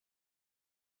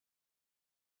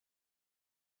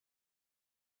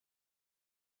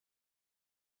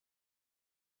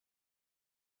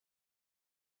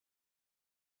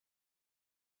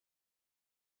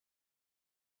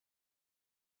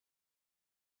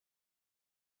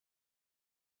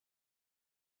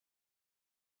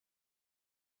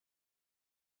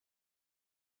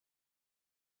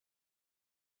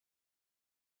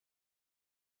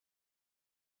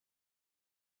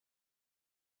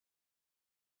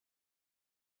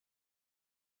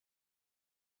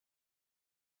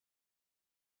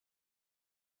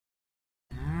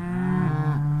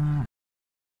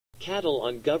Cattle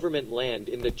on government land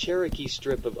in the Cherokee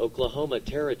Strip of Oklahoma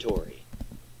Territory.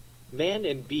 Man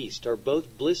and beast are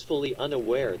both blissfully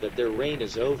unaware that their reign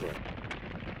is over.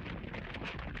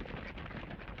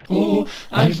 Oh,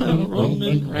 I'm a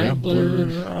roaming rambler,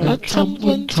 a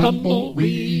tumbling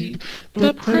tumbleweed.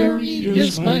 The prairie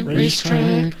is my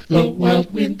racetrack, the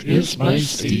wild wind is my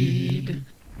steed.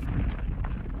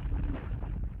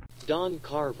 Don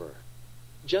Carver.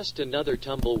 Just another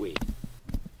tumbleweed.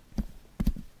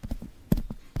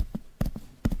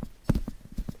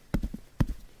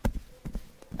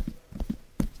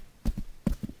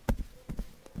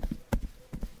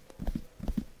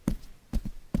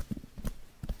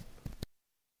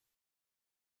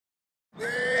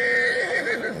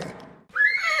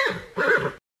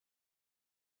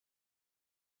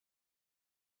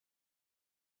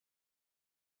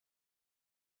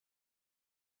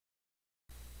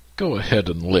 Go ahead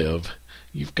and live.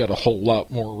 You've got a whole lot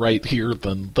more right here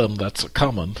than them that's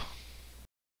a-comin'.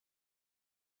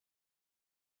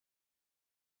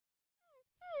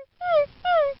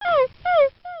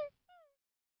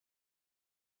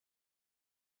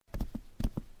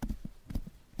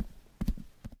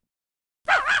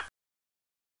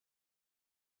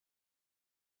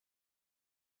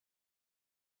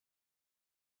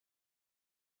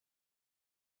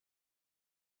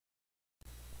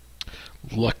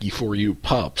 Lucky for you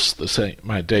pups, this ain't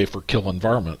my day for killing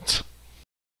varmints.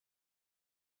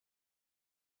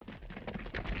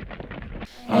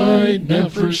 I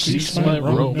never cease my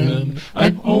roaming,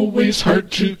 I'm always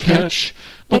hard to catch,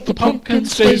 but the pumpkin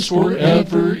stays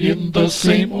forever in the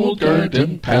same old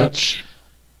garden patch.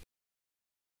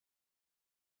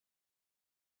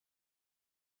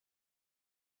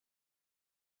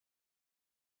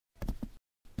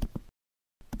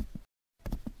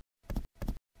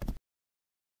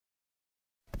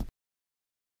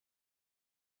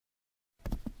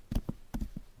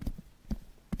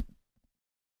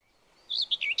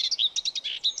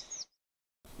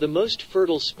 The most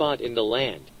fertile spot in the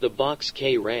land, the Box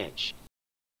K Ranch.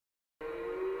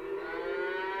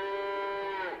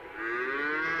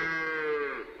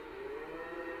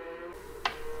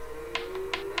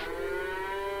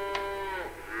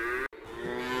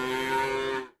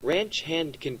 Ranch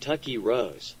hand Kentucky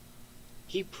Rose.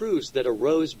 He proves that a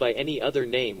rose by any other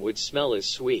name would smell as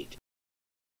sweet.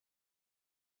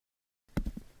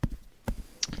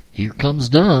 Here comes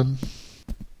Don.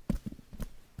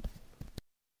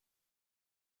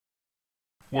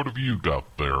 What have you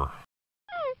got there?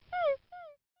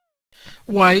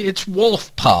 Why, it's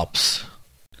wolf pups.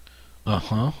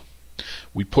 Uh-huh.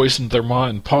 We poisoned their ma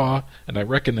and pa, and I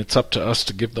reckon it's up to us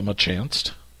to give them a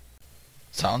chance.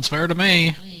 Sounds fair to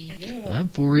me. I'm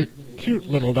for it. Cute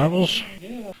little devils.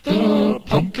 The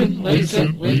pumpkin lays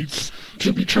and waits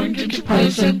to be turned into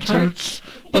pies and tarts,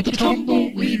 but the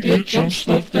tumbleweed, it jumps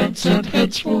the fence and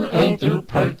heads for other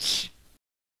parts.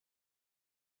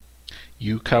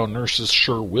 You cow nurses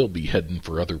sure will be headin'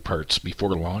 for other parts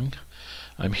before long.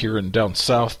 I'm hearin' down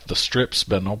south the strip's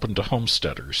been open to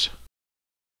homesteaders.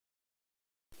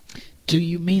 Do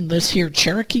you mean this here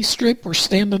Cherokee strip we're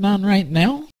standing on right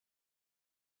now?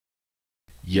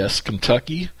 Yes,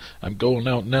 Kentucky. I'm going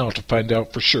out now to find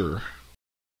out for sure.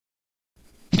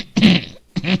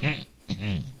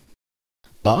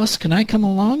 Boss, can I come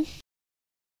along?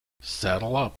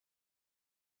 Saddle up.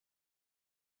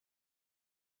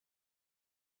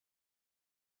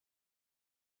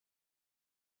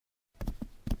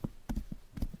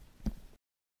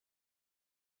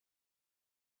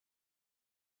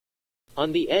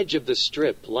 On the edge of the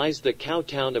strip lies the cow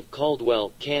town of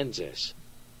Caldwell, Kansas.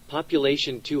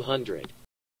 Population 200.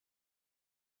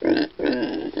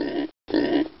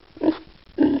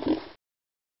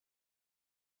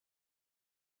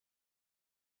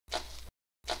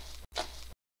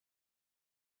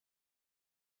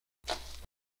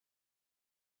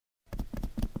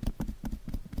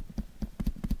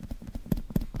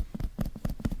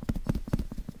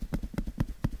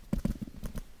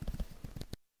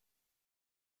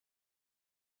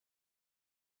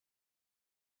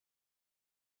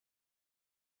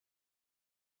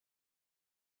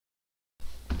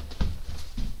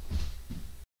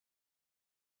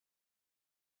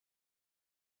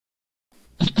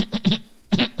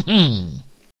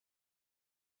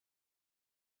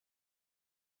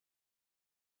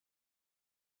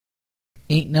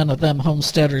 Ain't none of them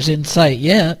homesteaders in sight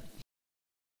yet.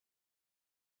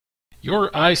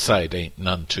 Your eyesight ain't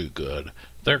none too good.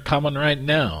 They're comin' right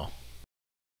now.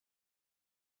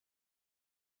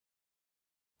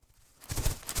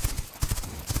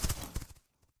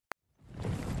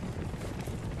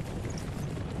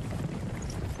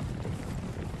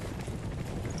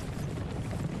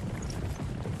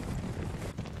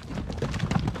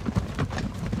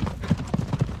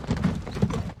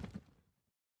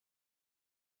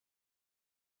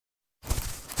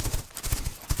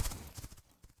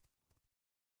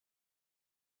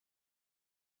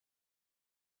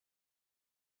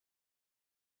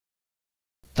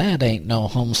 That ain't no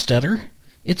homesteader.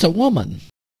 It's a woman.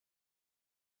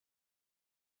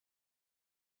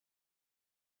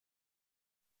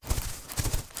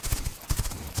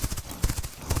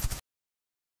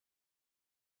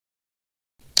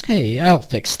 Hey, I'll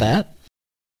fix that.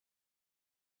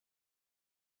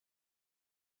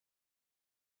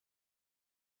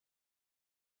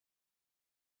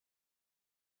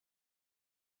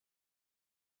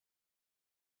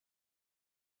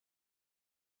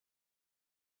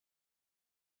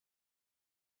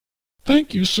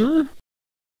 Thank you, sir.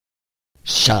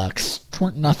 Shucks,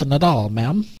 'tweren't nothing at all,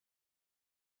 ma'am.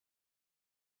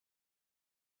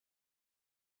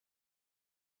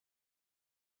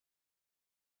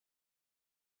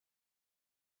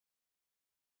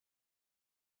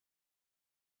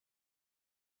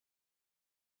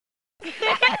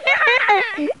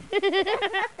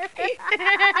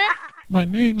 My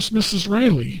name's Mrs.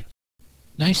 Riley.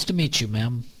 Nice to meet you,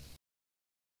 ma'am.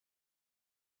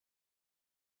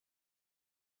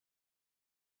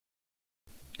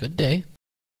 Good day.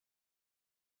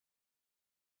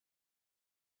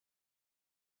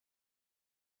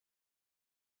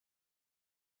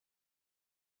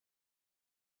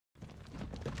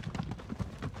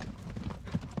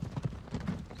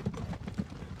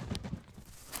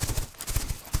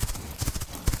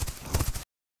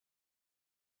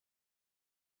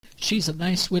 She's a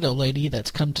nice widow lady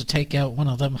that's come to take out one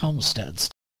of them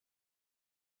homesteads.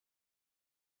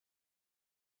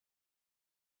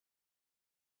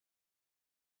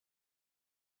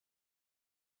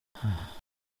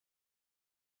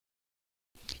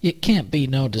 It can't be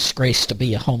no disgrace to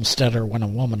be a homesteader when a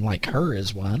woman like her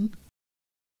is one.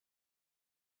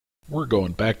 We're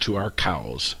going back to our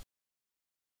cows.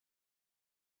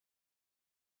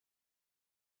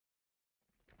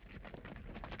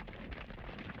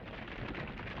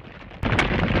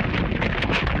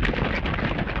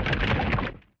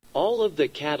 All of the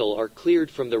cattle are cleared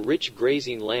from the rich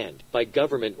grazing land by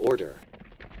government order.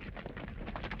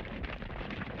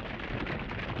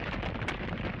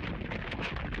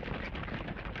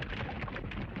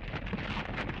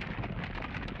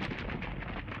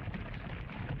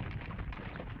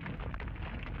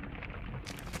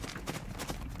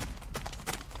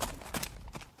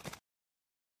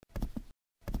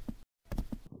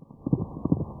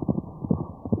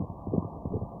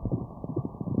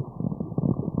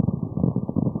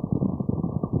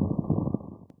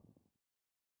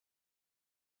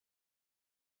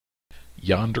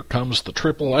 Yonder comes the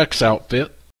Triple X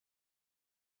outfit.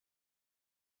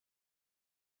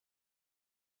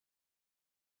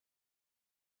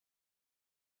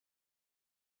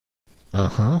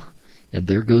 Uh-huh. And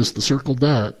there goes the circle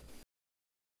dot.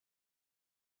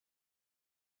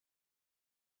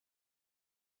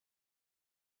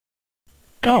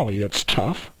 Golly, it's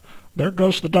tough. There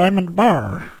goes the diamond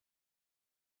bar.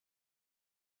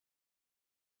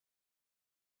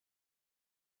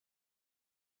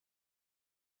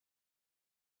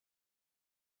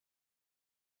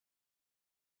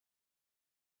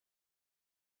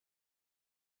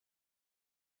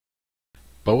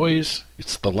 Boys,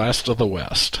 it's the last of the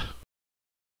West.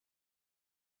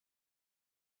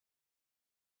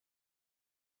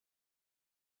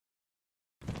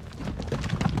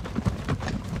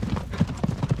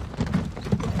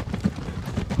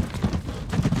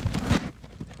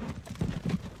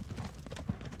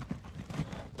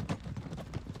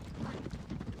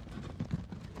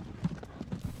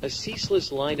 A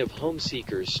ceaseless line of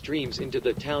homeseekers streams into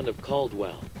the town of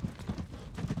Caldwell.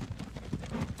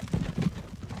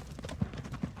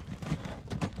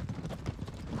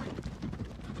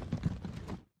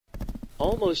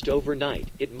 Almost overnight,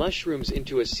 it mushrooms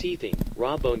into a seething,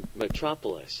 raw-boned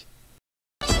metropolis.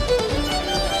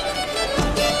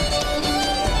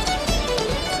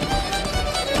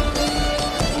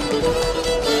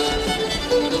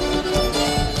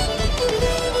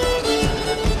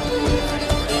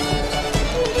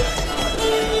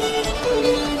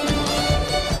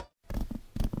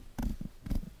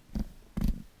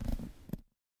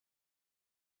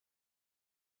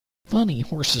 Funny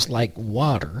horses like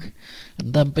water,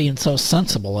 and them being so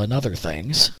sensible in other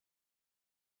things.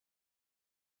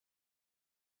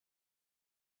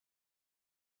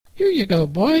 Here you go,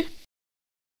 boy.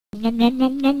 Num num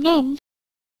num num num.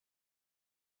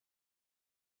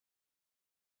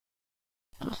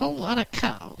 A whole lot of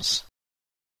cows.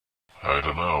 I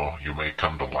don't know. You may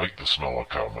come to like the smell of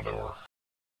cow manure.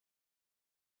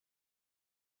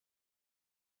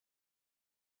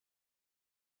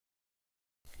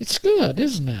 It's good,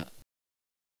 isn't it?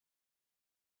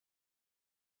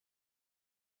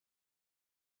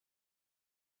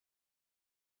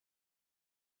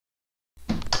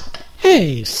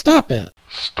 Hey, stop it!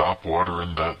 Stop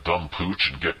watering that dumb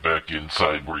pooch and get back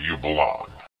inside where you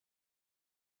belong.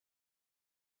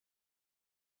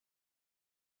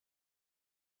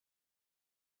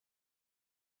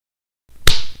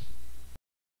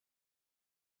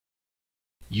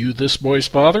 You this boy's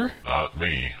father? Not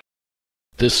me.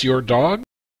 This your dog?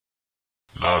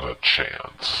 Not a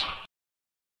chance.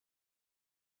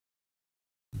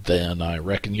 Then I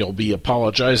reckon you'll be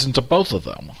apologizing to both of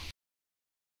them.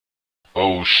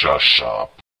 Oh, shush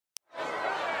up.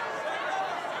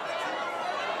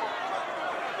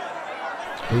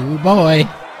 Oh boy.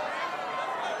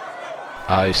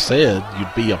 I said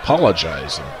you'd be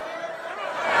apologizing.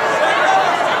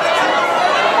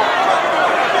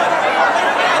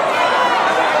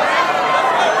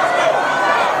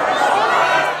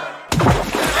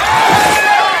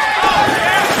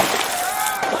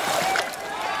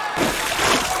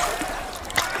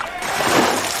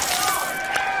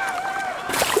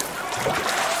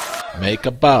 Make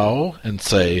a bow and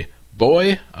say,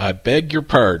 "Boy, I beg your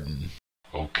pardon."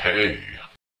 Okay.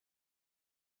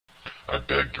 I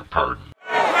beg your pardon.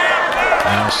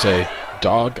 Now say,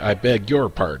 "Dog, I beg your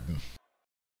pardon."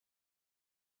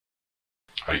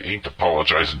 I ain't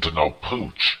apologizing to no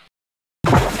pooch.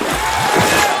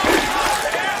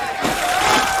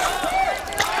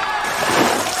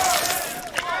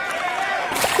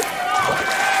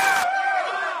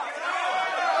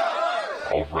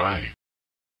 All right.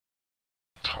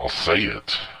 I'll say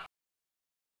it.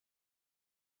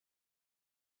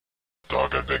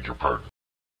 Dog, I beg your pardon.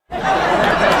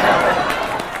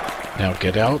 Now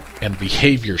get out and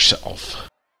behave yourself.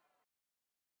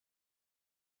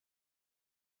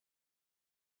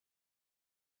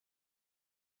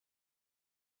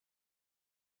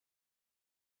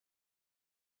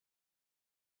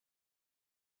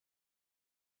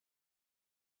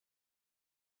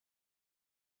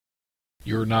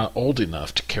 You're not old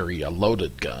enough to carry a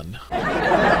loaded gun.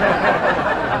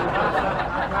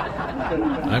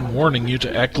 I'm warning you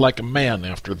to act like a man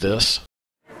after this.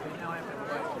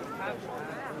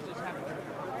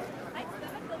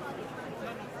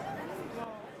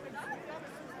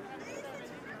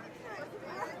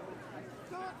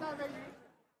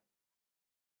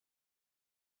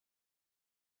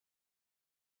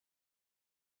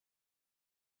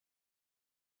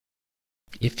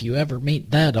 If you ever meet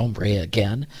that hombre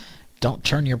again, don't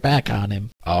turn your back on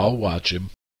him. I'll watch him.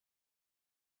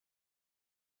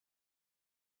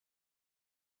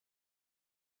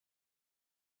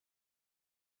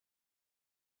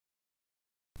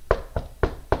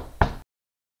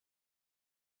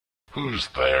 Who's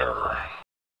there?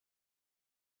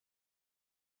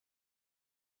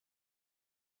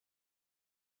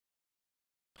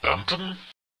 Benton?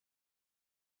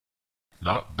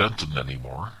 Not Benton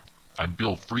anymore. I'm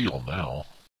Bill Friel now.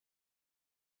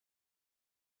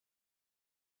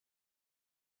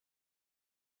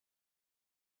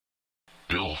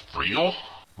 Bill Friel?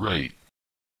 Right.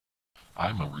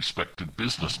 I'm a respected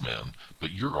businessman,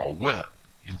 but you're all wet.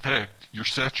 In fact, you're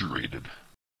saturated.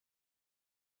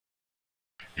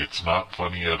 It's not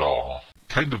funny at all.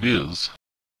 Kind of is.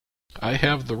 I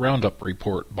have the roundup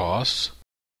report, boss.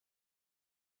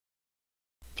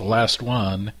 The last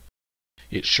one.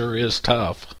 It sure is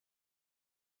tough.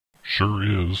 Sure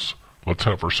is. Let's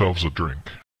have ourselves a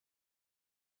drink.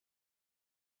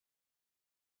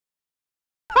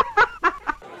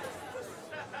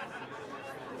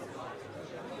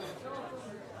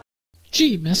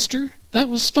 Gee, mister, that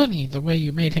was funny, the way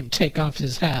you made him take off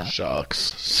his hat.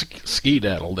 Shucks.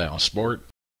 Skedaddle now, sport.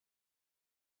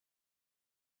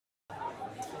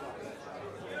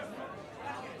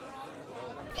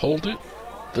 Hold it.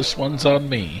 This one's on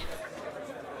me.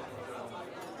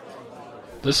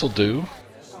 This'll do.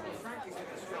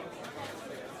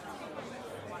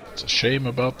 It's a shame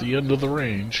about the end of the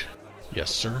range. Yes,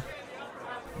 sir.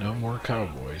 No more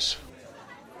cowboys.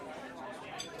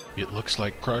 It looks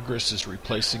like progress is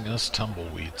replacing us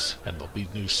tumbleweeds, and there'll be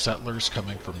new settlers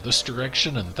coming from this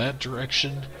direction and that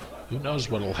direction. Who knows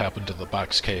what'll happen to the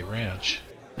Box K Ranch?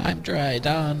 I'm dry,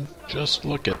 Don. Just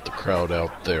look at the crowd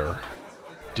out there.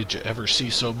 Did you ever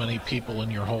see so many people in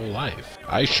your whole life?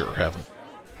 I sure haven't.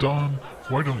 Don,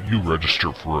 why don't you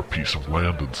register for a piece of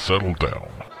land and settle down?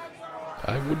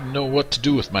 I wouldn't know what to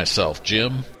do with myself,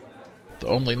 Jim. The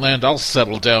only land I'll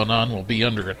settle down on will be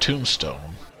under a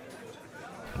tombstone.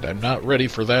 And I'm not ready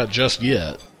for that just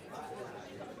yet.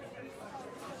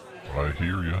 I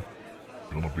hear you.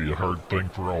 Gonna be a hard thing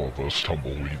for all of us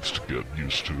tumbleweeds to get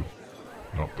used to.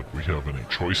 Not that we have any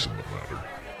choice in the matter.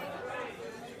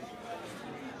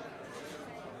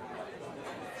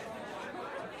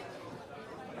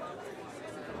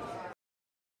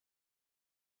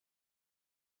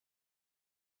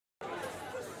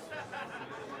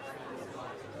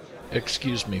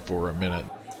 Excuse me for a minute.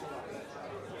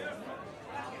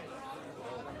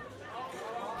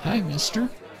 Hi, mister.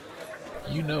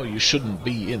 You know you shouldn't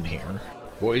be in here.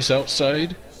 Boys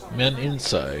outside, men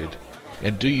inside.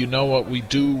 And do you know what we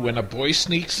do when a boy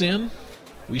sneaks in?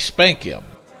 We spank him.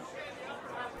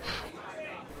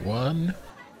 1,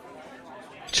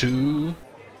 2,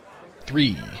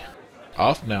 3.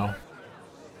 Off now.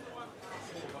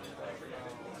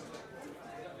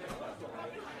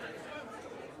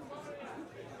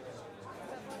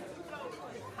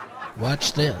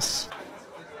 Watch this.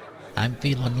 I'm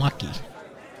feeling lucky.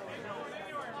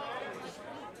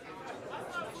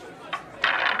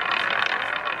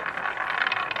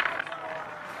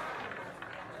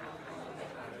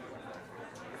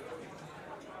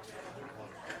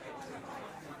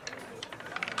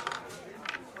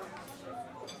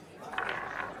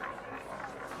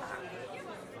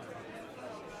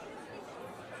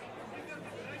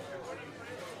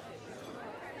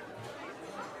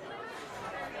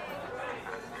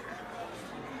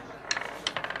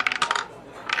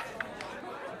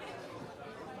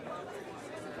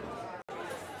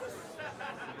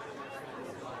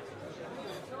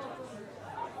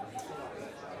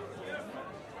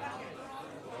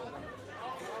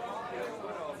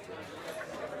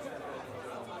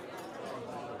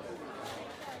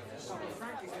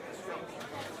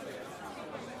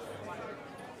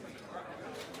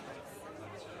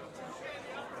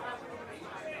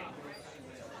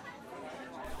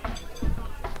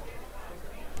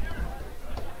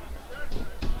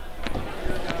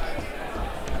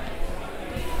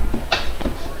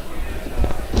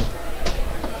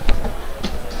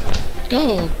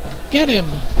 Go, get him!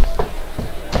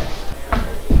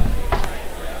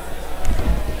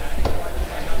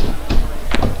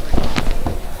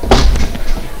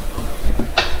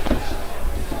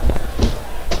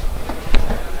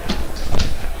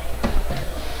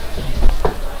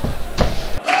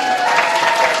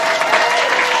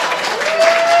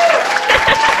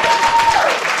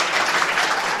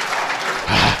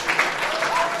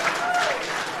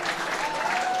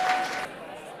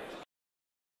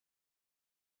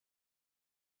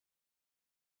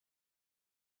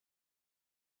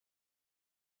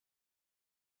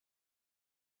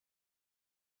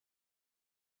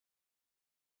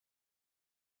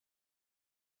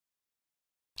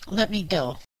 Let me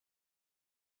go.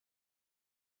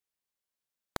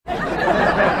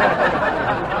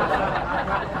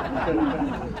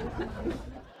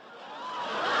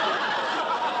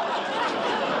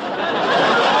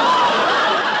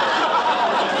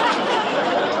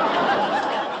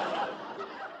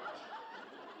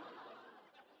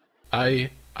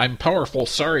 I'm powerful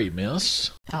sorry, miss.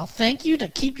 I'll thank you to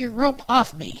keep your rope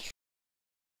off me.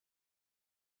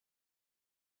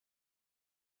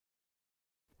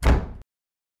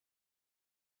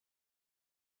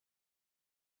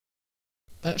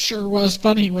 That sure was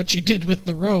funny what you did with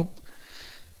the rope.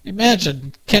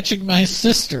 Imagine catching my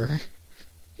sister.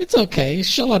 It's okay,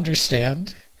 she'll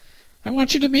understand. I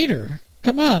want you to meet her.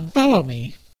 Come on, follow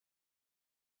me.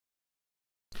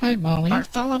 Hi, Molly.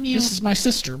 Bartholomew. This is my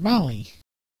sister, Molly.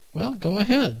 Well, go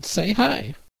ahead, say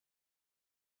hi.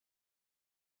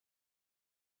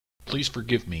 Please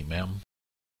forgive me, ma'am.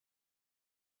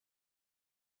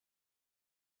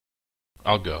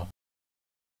 I'll go.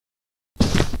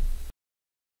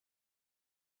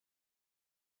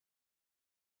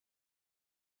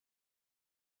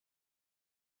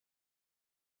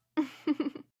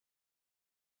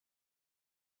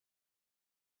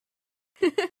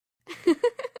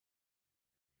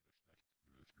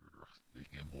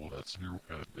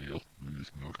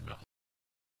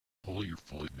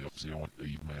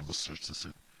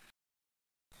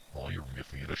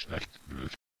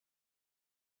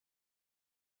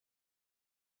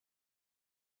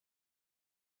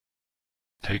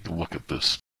 Take a look at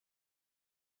this.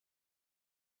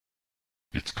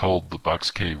 It's called the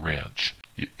Box K Ranch.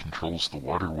 It controls the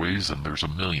waterways and there's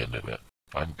 $1 million in it.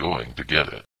 I'm going to get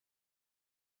it.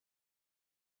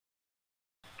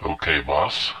 Okay,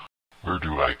 boss. Where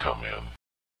do I come in?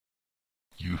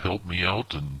 You help me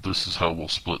out and this is how we'll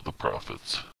split the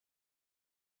profits.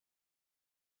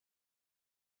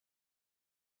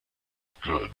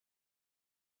 Good.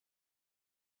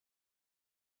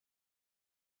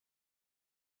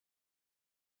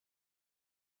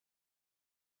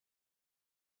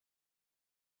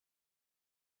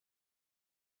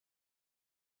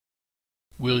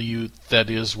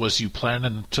 Was you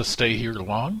planning to stay here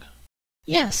long?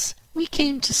 Yes, we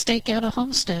came to stake out a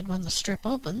homestead when the strip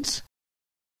opens.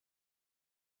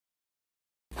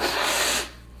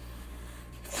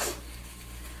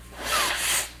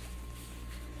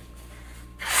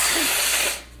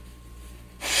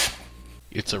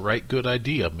 It's a right good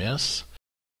idea, miss.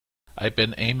 I've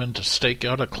been aimin' to stake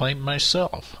out a claim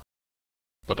myself.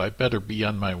 But I better be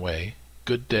on my way.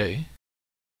 Good day.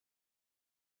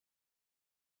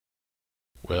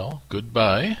 Well,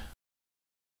 goodbye.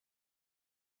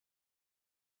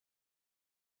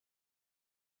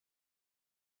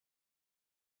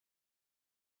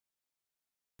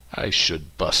 I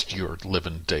should bust your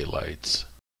livin' daylights.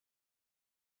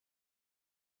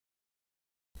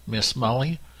 Miss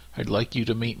Molly, I'd like you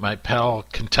to meet my pal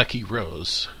Kentucky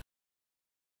Rose.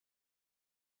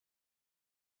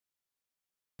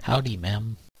 Howdy,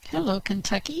 ma'am. Hello,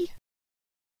 Kentucky.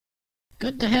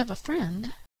 Good to have a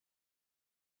friend.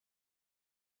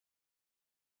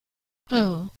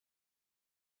 Oh.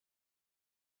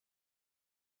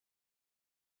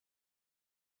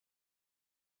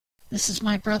 This is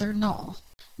my brother Noel.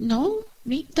 Noel,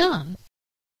 meet Don.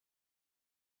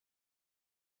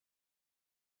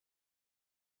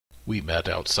 We met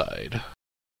outside.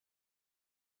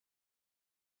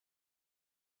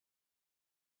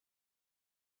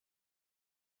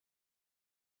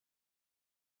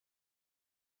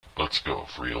 Let's go,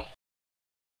 Friel.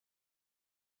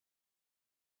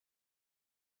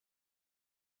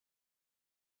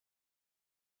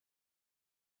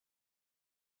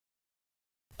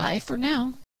 Bye for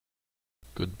now.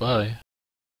 Goodbye.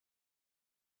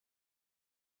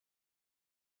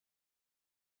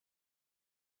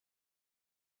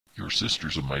 Your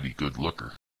sister's a mighty good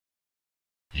looker.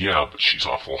 Yeah, but she's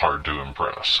awful hard to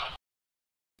impress.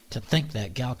 To think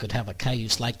that gal could have a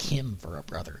cayuse like him for a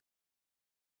brother.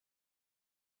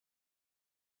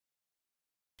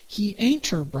 He ain't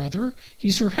her brother.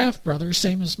 He's her half-brother,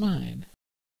 same as mine.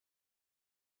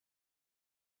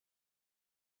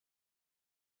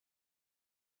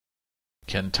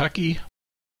 Kentucky?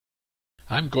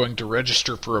 I'm going to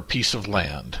register for a piece of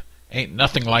land. Ain't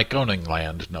nothing like owning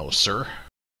land, no, sir.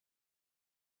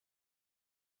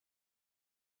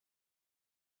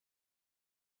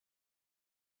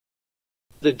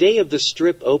 The day of the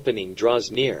strip opening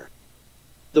draws near.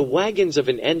 The wagons of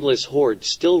an endless horde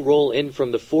still roll in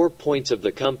from the 4 points of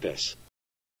the compass.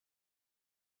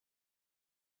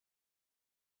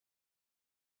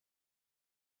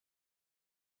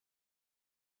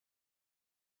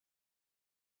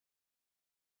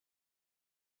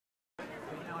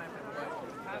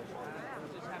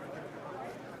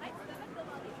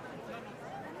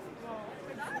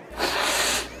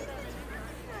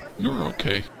 You're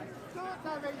okay.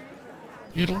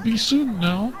 It'll be soon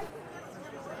now.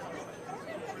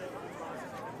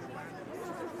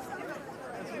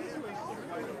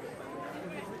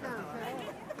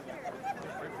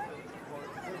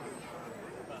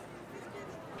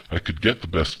 I could get the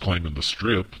best claim in the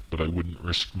strip, but I wouldn't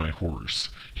risk my horse.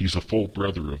 He's a full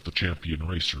brother of the champion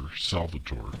racer,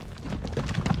 Salvatore.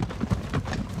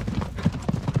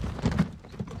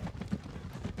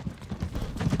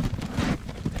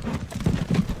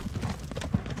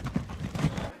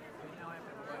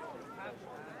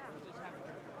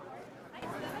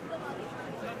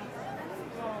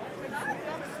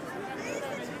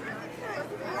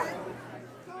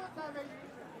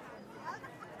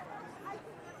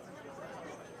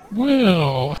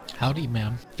 Well, Howdy,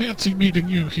 ma'am. fancy meeting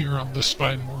you here on this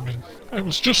fine morning. I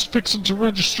was just fixing to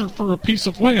register for a piece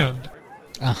of land.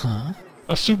 Uh-huh.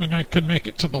 Assuming I can make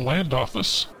it to the land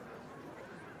office.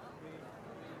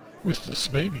 With this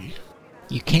baby.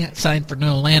 You can't sign for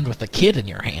no land with a kid in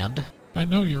your hand. I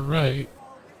know you're right.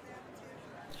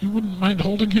 You wouldn't mind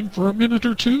holding him for a minute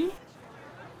or two?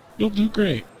 You'll do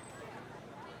great.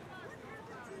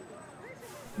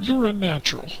 You're a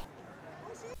natural.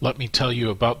 Let me tell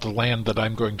you about the land that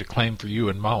I'm going to claim for you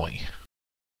and Molly.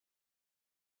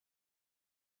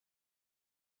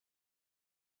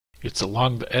 It's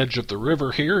along the edge of the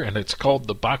river here, and it's called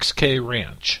the Box K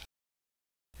Ranch.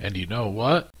 And you know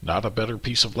what? Not a better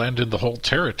piece of land in the whole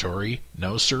territory.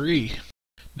 No siree.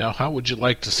 Now how would you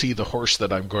like to see the horse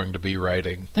that I'm going to be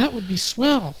riding? That would be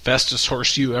swell. Fastest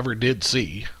horse you ever did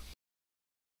see.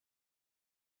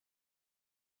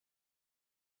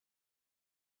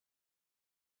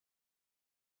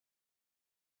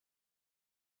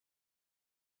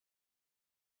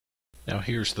 Now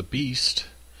here's the beast.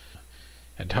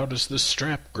 And how does this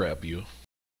strap grab you?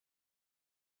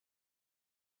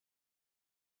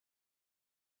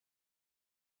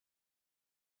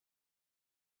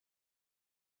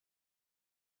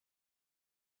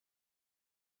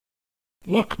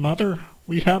 Look, Mother,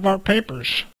 we have our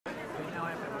papers.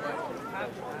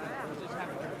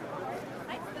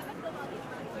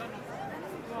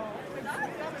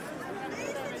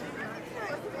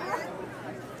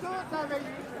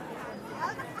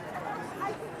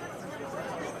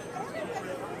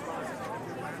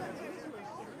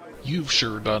 You've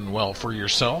sure done well for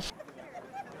yourself.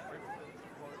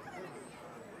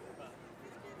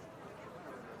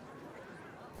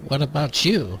 What about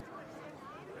you?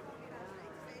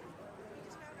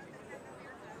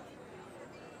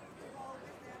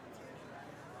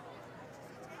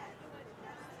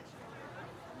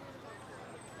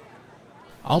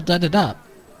 All dudded up.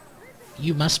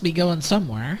 You must be going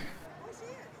somewhere.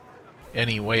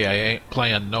 Anyway, I ain't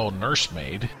playing no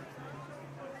nursemaid.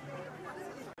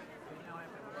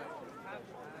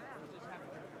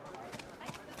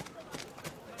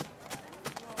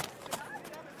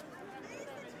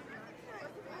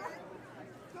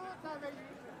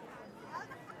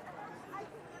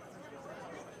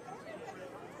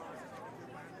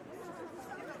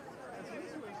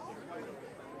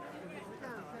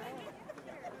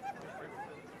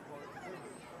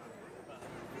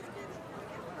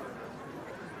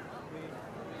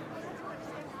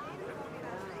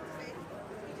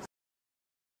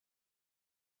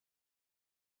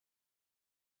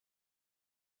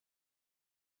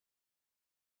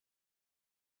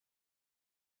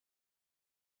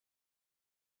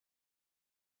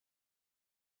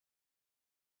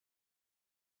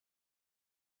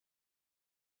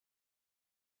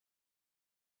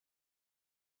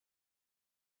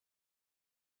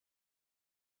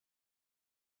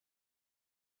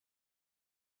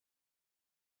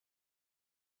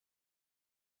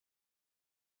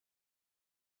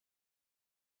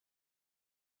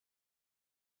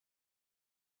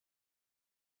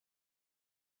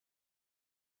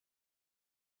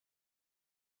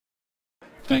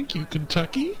 Thank you,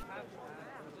 Kentucky.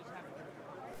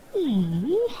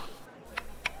 Ooh.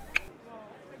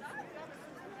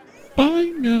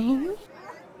 Bye now.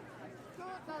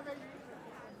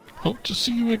 Hope to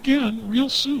see you again real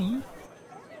soon.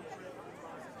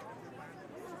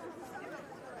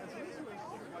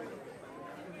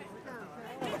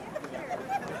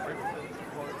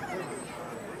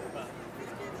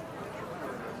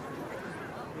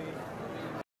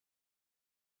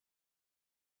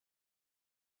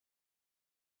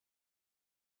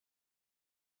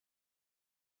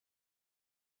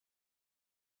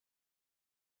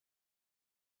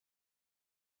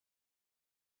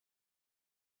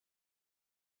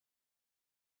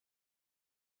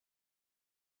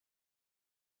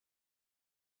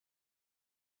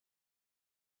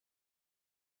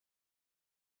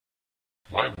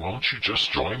 Why won't you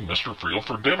just join Mr. Friel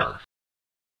for dinner?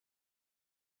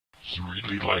 He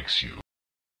really likes you.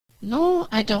 No,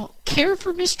 I don't care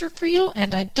for Mr. Friel,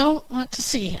 and I don't want to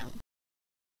see him.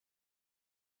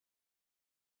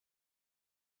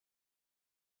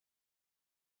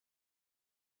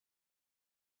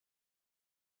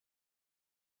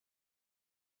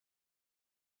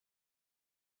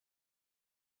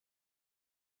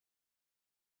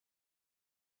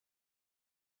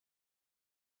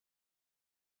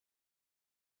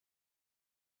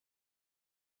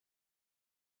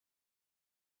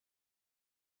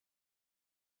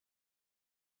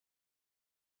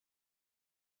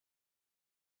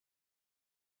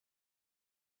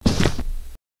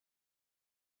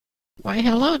 Why,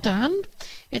 hello, Don.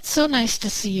 It's so nice to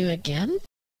see you again.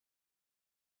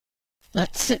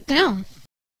 Let's sit down.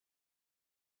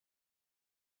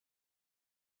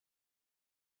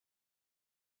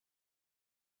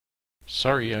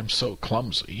 Sorry I'm so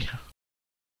clumsy.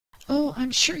 Oh,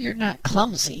 I'm sure you're not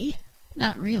clumsy.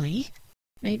 Not really.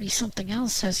 Maybe something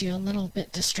else has you a little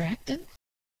bit distracted.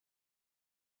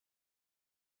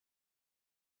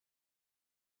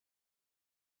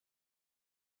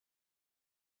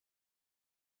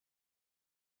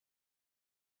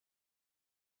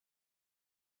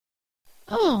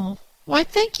 Oh, why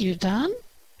thank you, Don.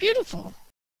 Beautiful.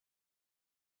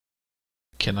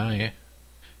 Can I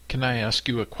ask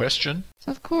you a question?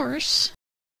 Of course.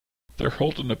 They're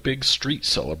holding a big street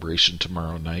celebration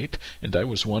tomorrow night, and I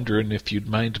was wondering if you'd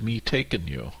mind me taking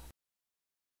you.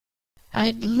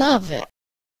 I'd love it.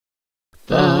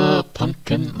 The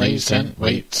pumpkin lays and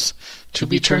waits to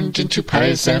be turned into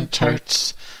pies and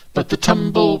tarts, but the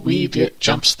tumbleweed, it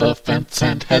jumps the fence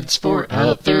and heads for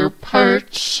other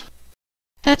parts.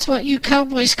 That's what you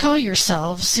cowboys call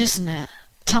yourselves, isn't it?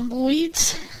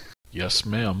 Tumbleweeds? Yes,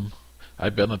 ma'am.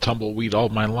 I've been a tumbleweed all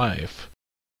my life.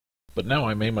 But now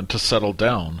I'm aiming to settle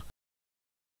down.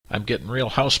 I'm getting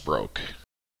real housebroke.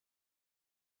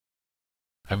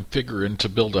 I'm figuring to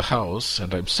build a house,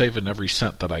 and I'm saving every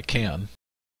cent that I can.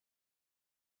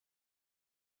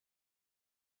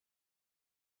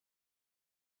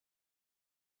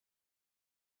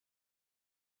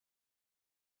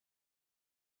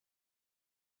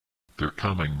 They're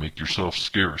coming. Make yourself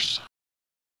scarce.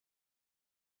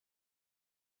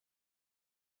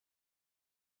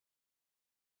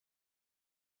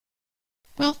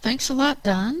 Well, thanks a lot,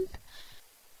 Don.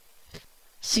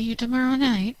 See you tomorrow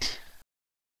night.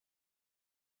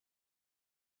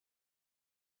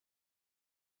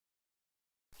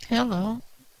 Hello.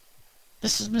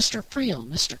 This is Mr. Friel,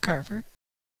 Mr. Carver.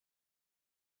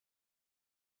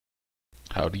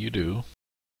 How do you do?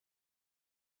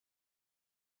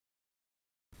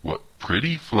 What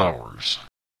pretty flowers.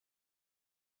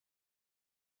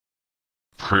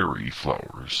 Prairie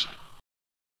flowers.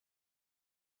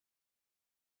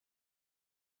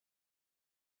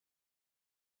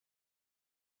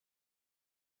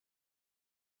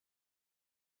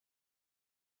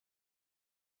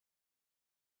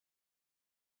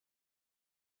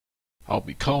 I'll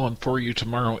be calling for you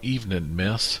tomorrow evening,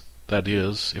 miss. That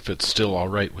is, if it's still all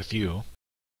right with you.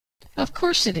 Of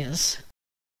course it is.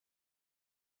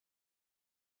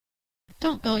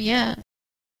 Don't go yet.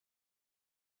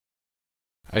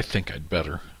 I think I'd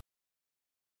better.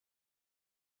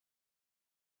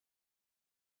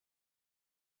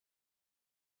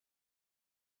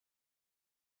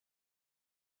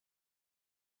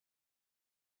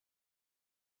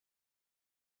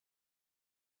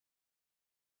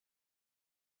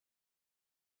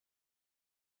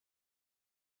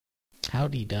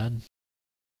 Howdy, Don.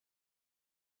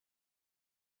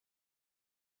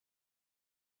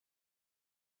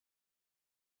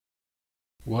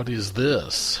 What is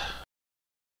this?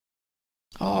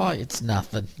 Oh, it's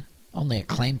nothing. Only a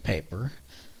claim paper.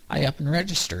 I up and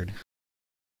registered.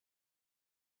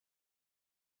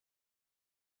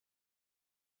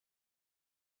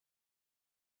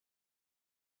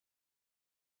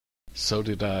 So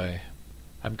did I.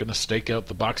 I'm gonna stake out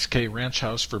the Box K ranch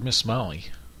house for Miss Molly.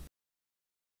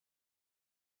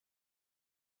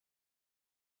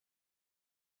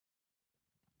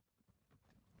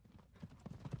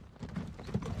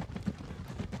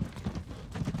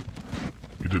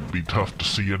 It'd be tough to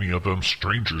see any of them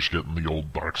strangers getting the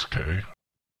old Box K.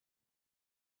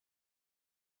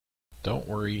 Don't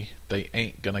worry, they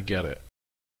ain't gonna get it.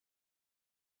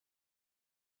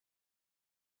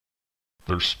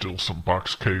 There's still some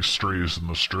Box K strays in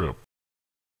the strip.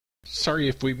 Sorry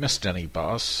if we missed any,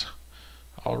 boss.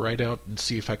 I'll ride out and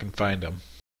see if I can find 'em.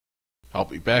 I'll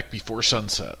be back before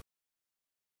sunset.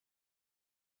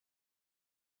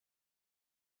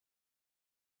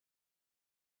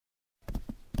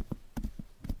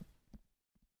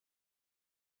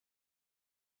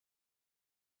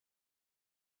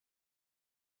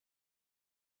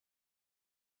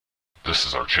 This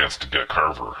is our chance to get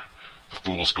Carver. The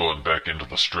fool's going back into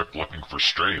the strip looking for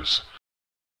strays.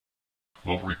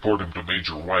 We'll report him to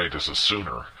Major White as a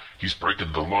Sooner. He's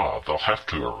breaking the law. They'll have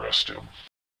to arrest him.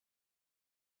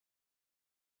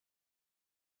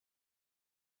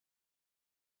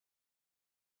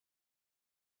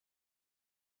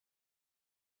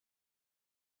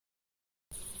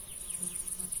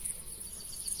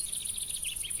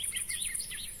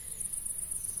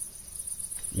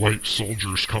 White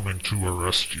soldiers coming to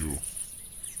arrest you.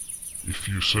 If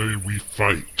you say we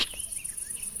fight.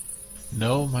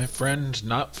 No, my friend,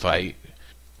 not fight.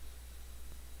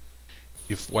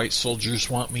 If white soldiers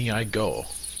want me, I go.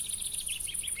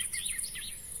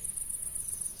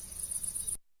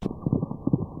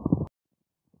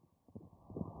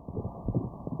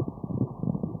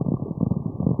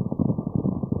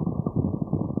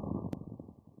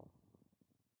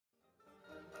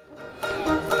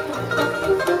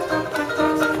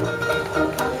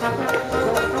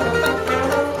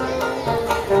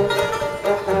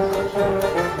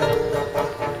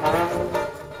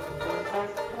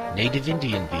 Native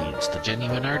Indian beads, the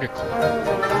genuine article.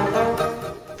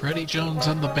 Freddie Jones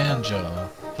on the banjo.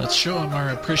 Let's show him our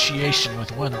appreciation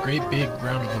with one great big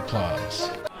round of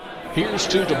applause. Here's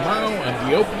to tomorrow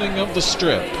and the opening of the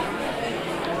strip.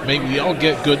 May we all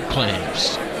get good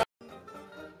claims.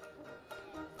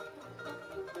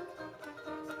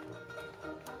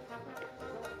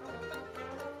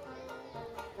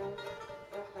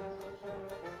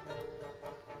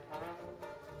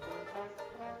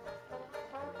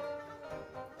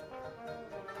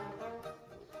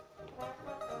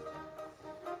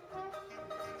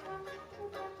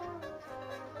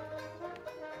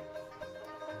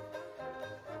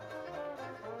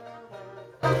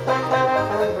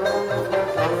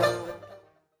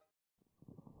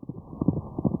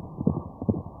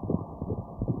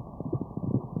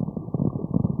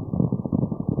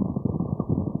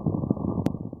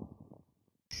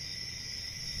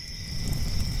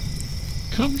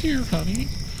 Come here, honey.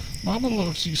 Mama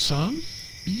loves you, son.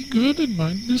 Be good and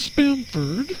mind Miss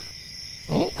Bamford.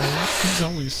 Uh-oh, he's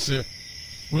always sick.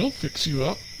 We'll fix you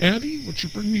up. Addie, would you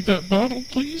bring me that bottle,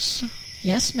 please?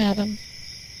 Yes, madam.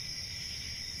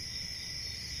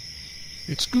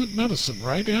 It's good medicine,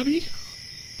 right, Eddie?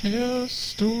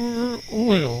 Castor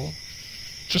oil.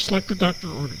 Just like the doctor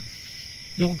ordered.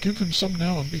 You'll give him some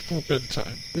now and before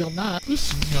bedtime. Will not.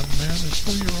 Listen, young man, it's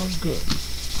for your own good.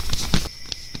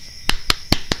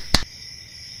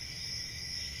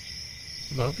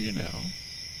 Love you now.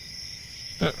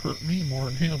 That hurt me more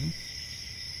than him.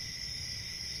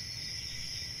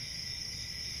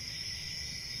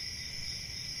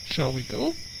 Shall we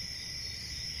go?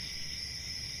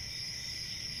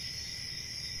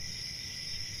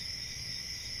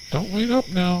 Don't wait up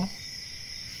now.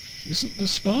 Isn't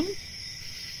this fun?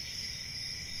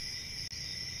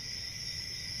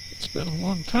 It's been a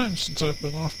long time since I've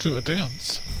been off to a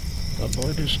dance. The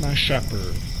Lord is my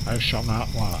shepherd, I shall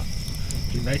not want.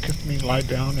 He maketh me lie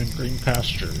down in green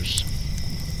pastures.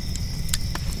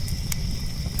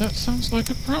 That sounds like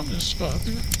a promise,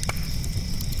 Father.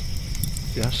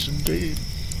 Yes, indeed.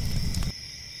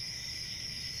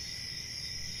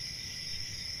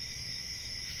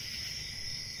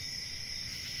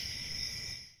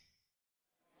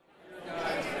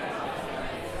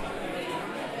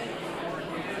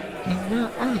 And where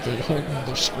are they holding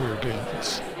the square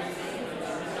dance?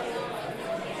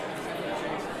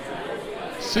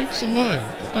 Sakes alive,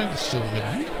 the night is so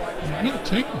young. You will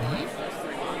take me.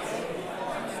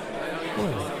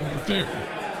 Oh, over there.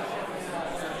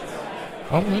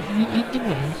 I'll let you lead the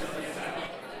way.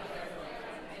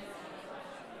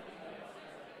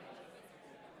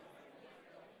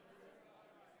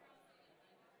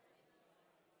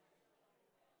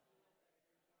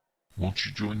 Won't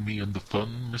you join me in the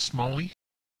fun, Miss Molly?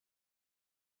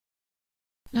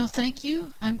 No, thank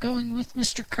you. I'm going with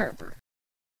Mr. Carver.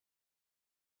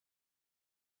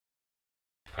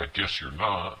 I guess you're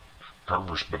not.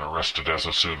 Carver's been arrested as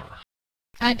a Sooner.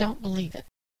 I don't believe it.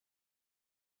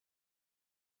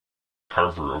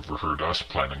 Carver overheard us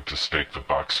planning to stake the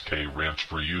Box K ranch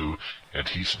for you, and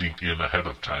he sneaked in ahead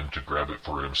of time to grab it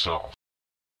for himself.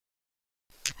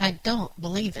 I don't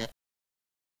believe it.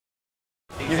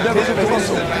 He's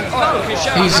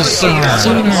a Sooner.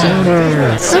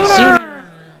 Sooner!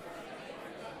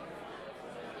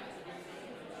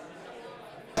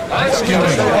 Let's get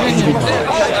it.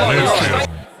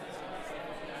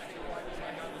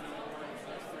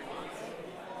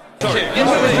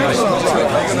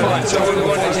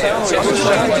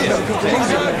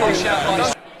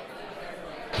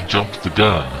 He jumped the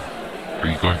gun. Are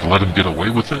you going to let him get away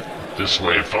with it? This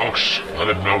way, folks. Let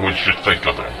him know what you think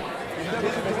of him.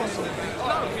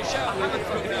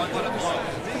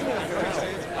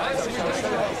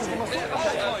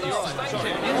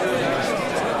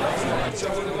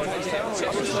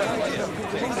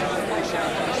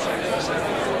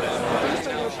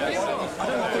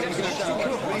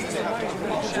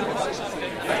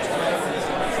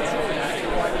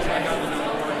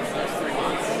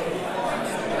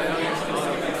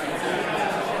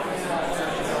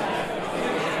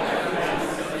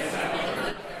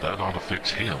 That ought to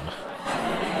fix him.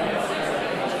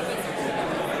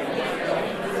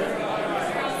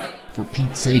 For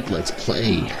Pete's sake, let's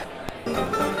play.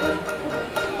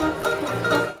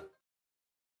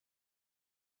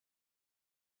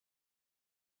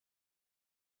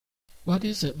 What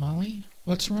is it, Molly?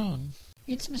 What's wrong?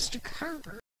 It's Mr.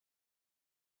 Carver.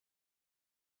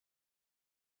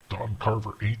 Don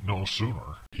Carver ain't no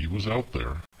Sooner. He was out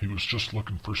there. He was just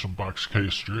looking for some Box K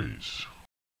strays.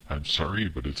 I'm sorry,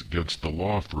 but it's against the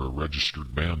law for a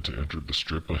registered man to enter the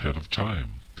strip ahead of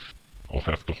time. I'll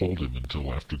have to hold him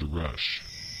until after the rush.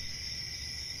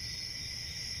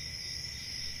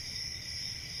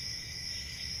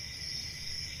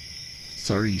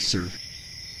 Sorry, sir.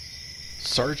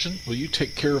 Sergeant, will you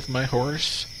take care of my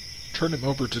horse? Turn him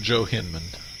over to Joe Hinman.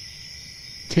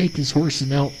 Take his horse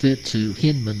and outfit to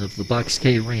Hinman of the Box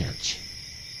K Ranch.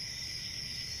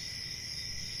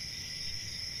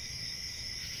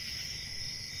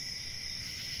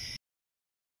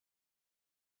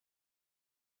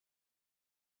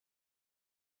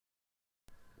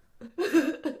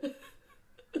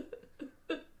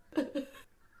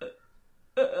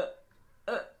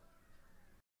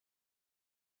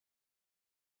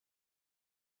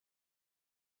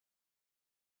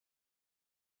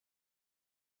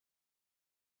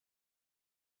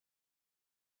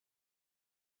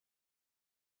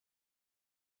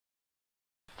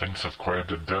 Things have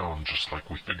quieted down just like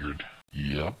we figured.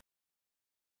 Yep.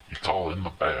 It's all in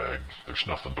the bag. There's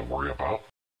nothing to worry about.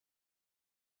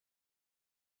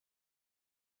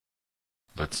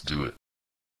 Let's do it.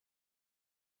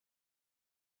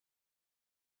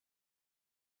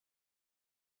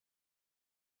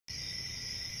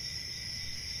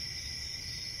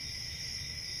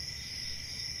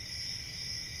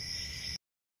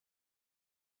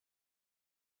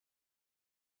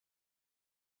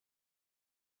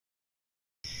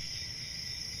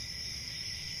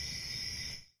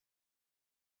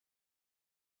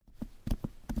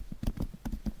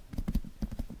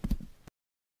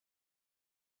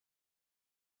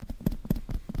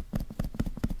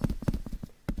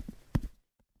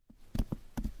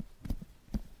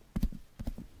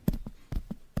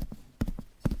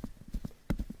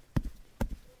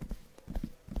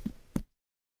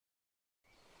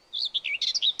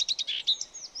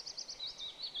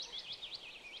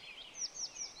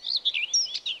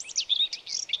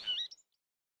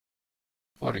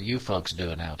 What are you folks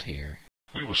doing out here?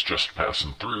 We was just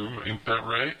passing through, ain't that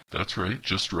right? That's right,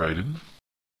 just riding.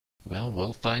 Well,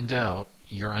 we'll find out.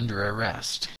 You're under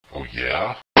arrest. Oh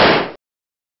yeah?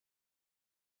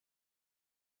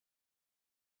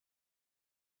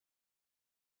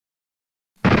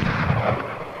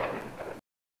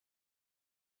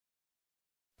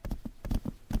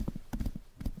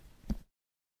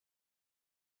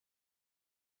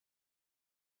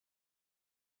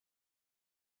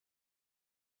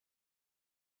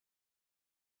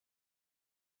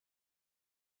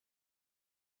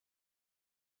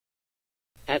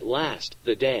 At last,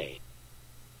 the day.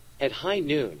 At high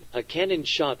noon, a cannon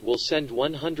shot will send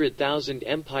 100,000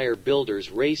 empire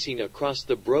builders racing across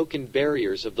the broken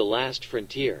barriers of the last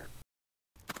frontier.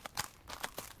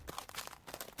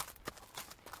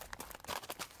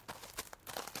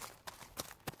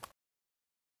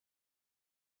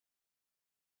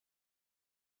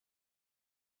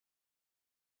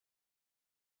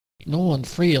 Nolan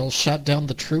Friel shot down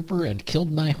the trooper and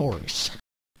killed my horse.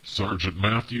 Sergeant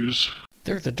Matthews?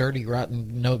 They're the dirty,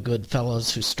 rotten, no-good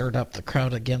fellows who stirred up the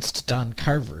crowd against Don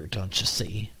Carver, don't you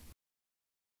see?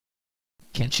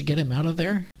 Can't you get him out of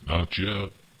there? Not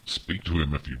yet. Speak to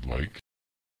him if you'd like.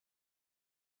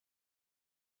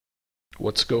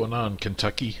 What's going on,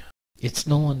 Kentucky? It's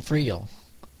Nolan Friel.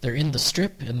 They're in the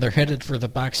strip, and they're headed for the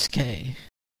Box K.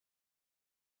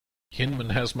 Hinman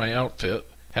has my outfit.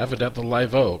 Have it at the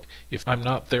Live Oak. If I'm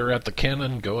not there at the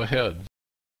cannon, go ahead.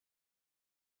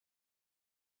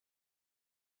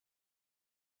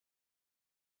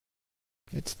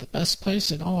 It's the best place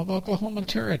in all of Oklahoma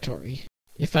Territory.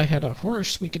 If I had a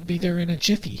horse, we could be there in a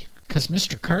jiffy, 'cause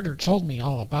Mr. Carter told me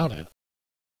all about it.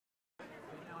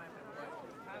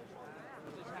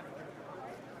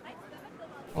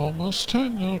 Almost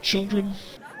time now, children.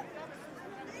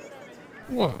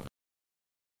 What?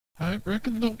 I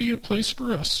reckon there'll be a place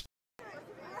for us.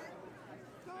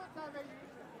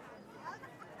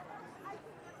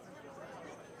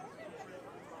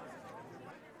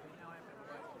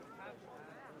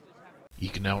 You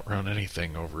can outrun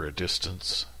anything over a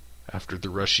distance. After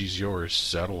the rush, he's yours,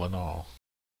 saddle and all.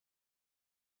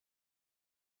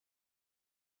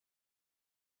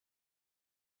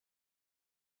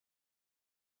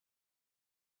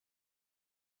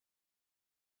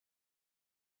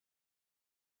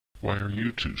 Why are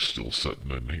you two still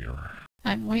sitting in here?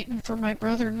 I'm waiting for my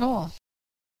brother Noel.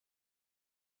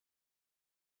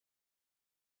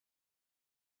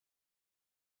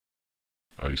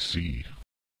 I see.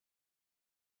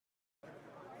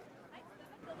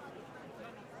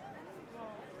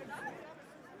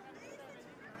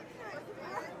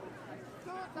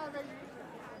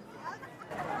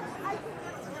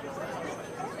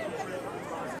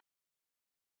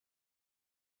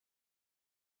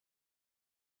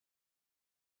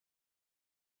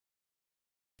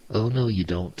 Oh, no, you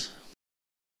don't.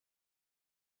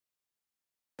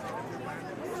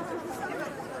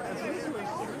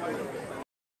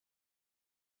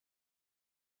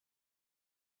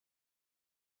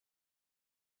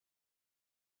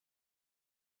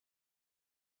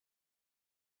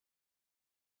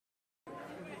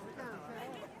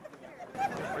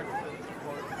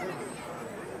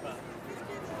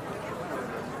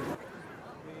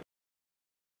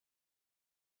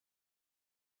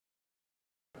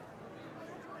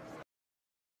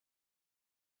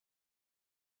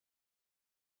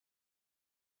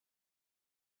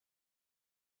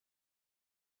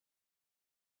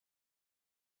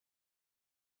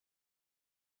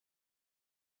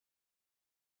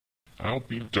 I'll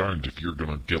be darned if you're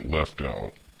gonna get left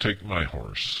out. Take my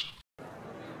horse.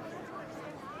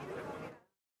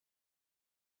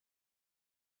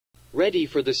 Ready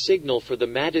for the signal for the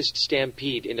maddest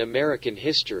stampede in American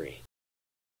history.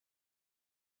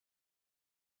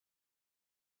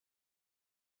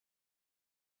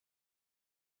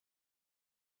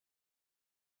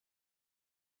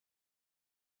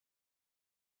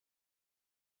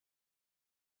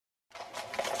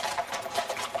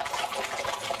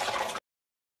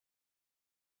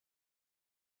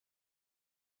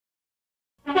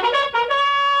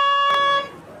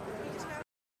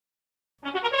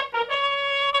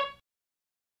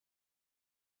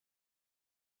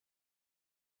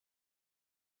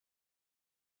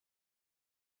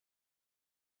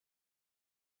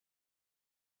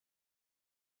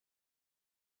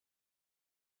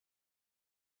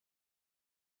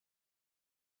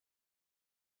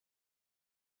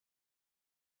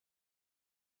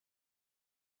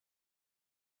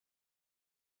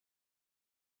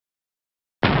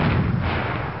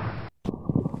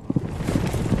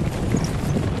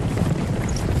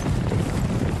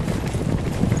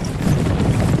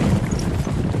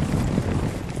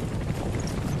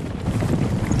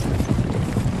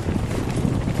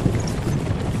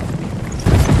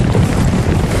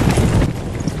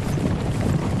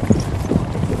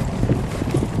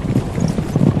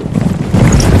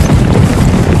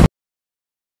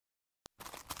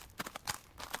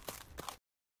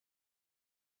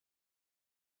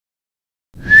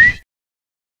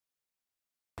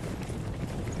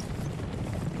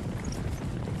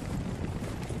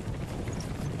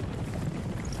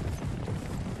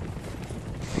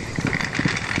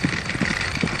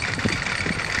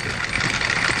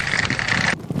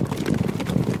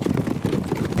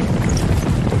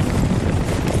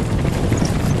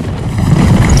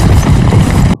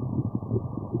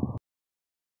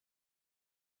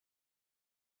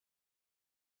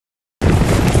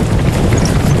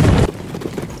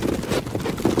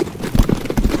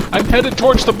 I'm headed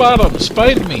towards the bottoms.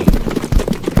 Find me.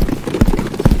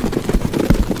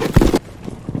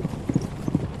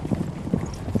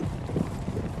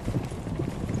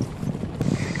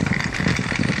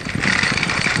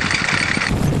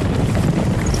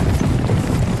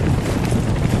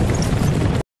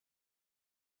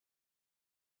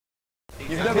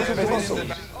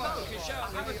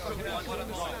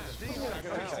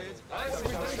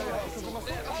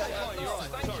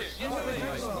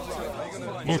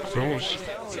 Look, fellas.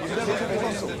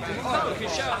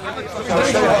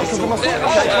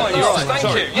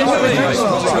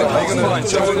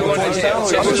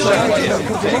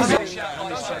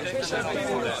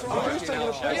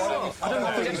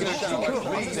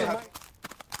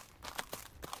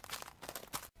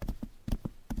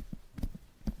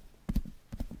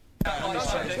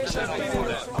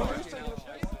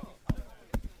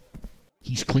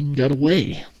 He's clean got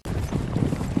away.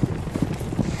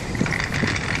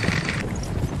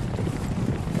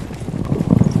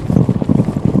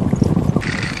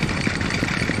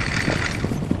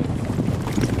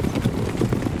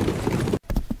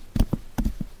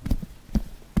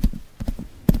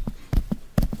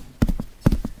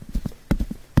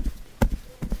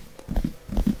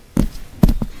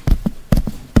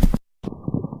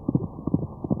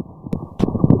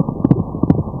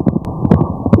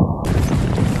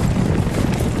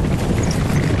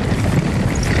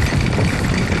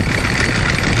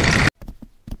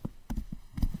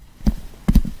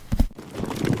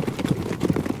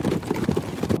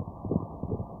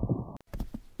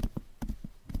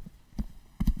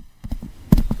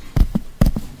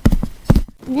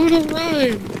 What a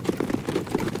ride!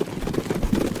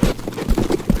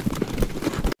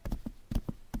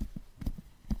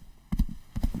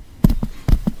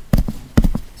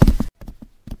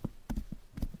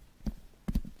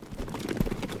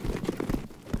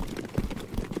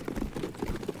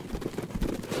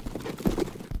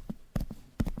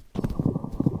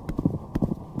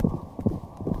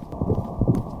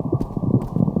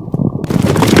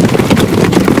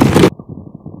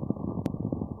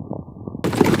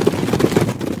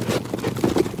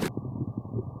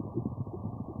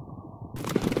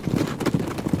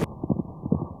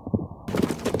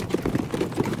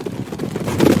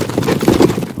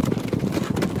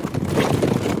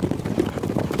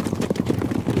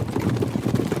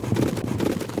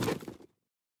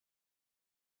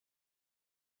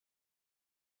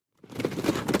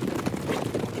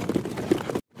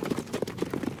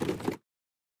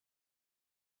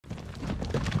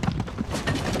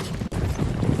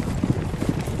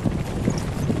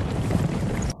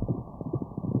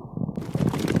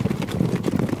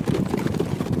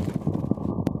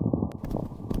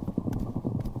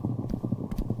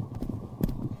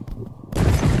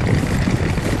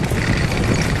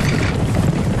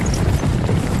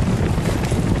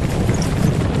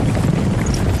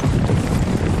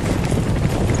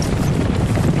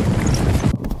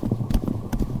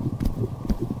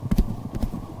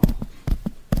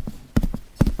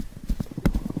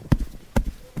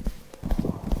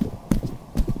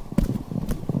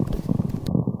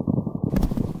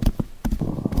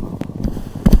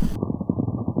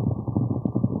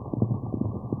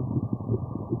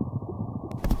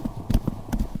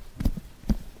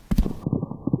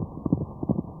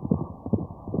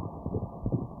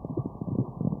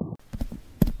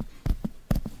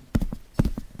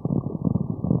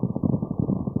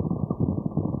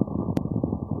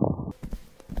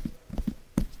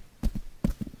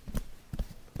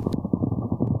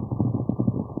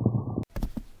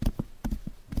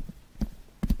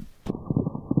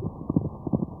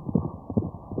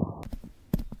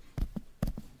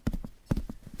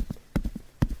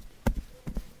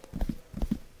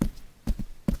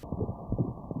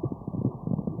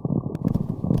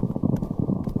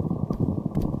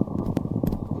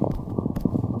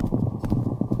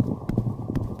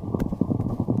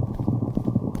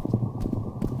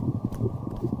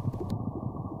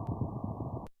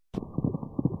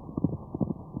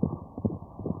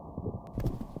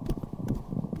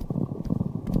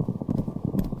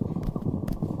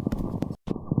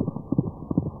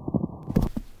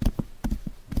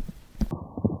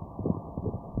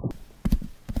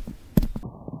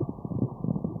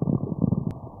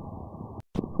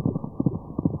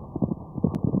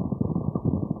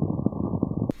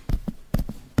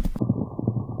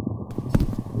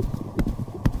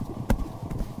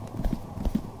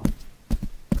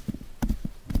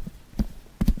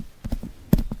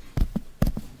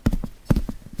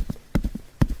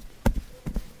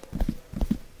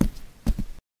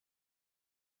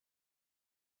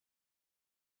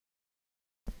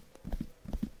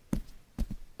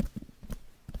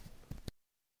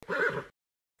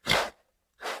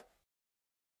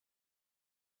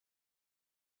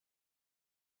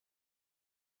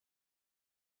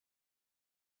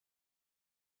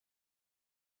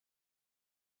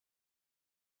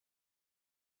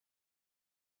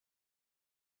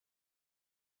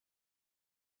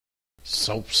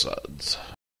 Soap suds.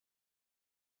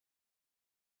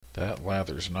 That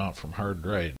lather's not from hard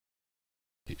riding.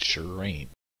 It sure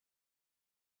ain't.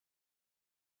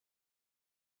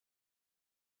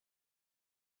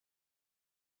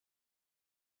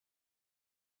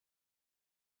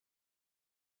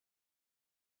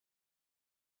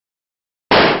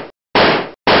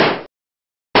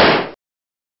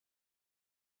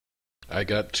 I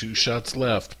got 2 shots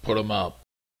left. Put 'em up.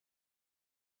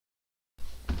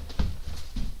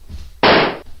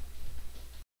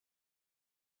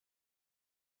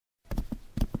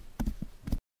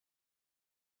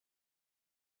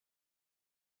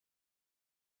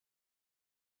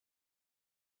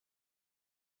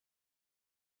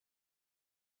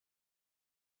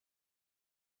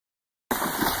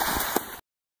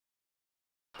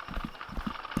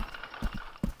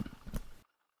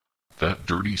 That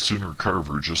dirty Sooner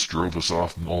Carver just drove us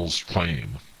off Noel's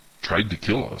claim. Tried to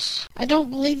kill us. I don't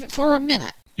believe it for a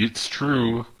minute. It's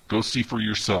true. Go see for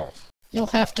yourself. You'll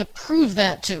have to prove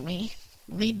that to me.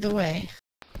 Lead the way.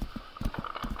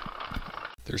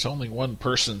 There's only one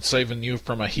person saving you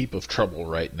from a heap of trouble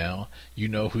right now. You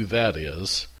know who that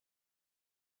is.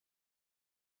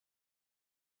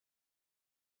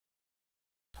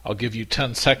 I'll give you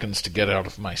 10 seconds to get out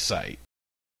of my sight.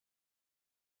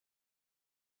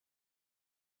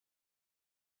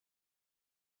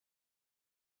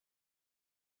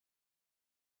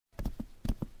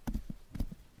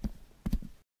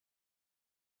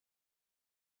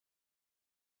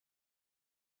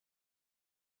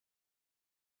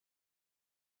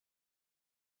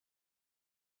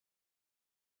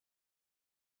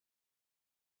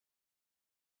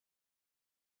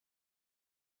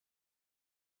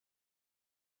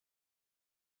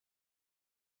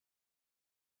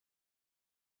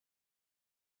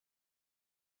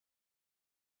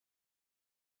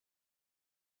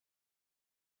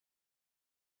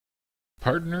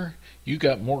 Partner, you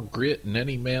got more grit than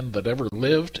any man that ever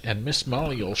lived, and Miss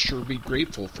Molly'll sure be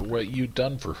grateful for what you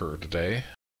done for her today.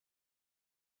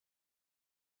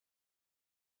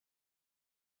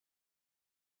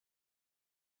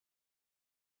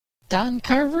 Don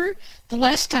Carver, the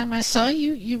last time I saw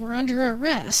you, you were under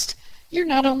arrest. You're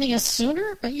not only a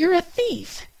Sooner, but you're a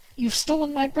thief. You've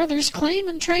stolen my brother's claim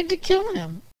and tried to kill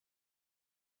him.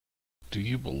 Do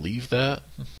you believe that?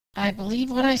 I believe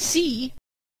what I see.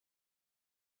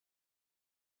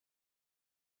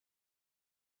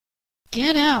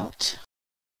 Get out.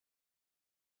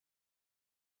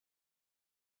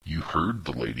 You heard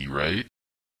the lady, right?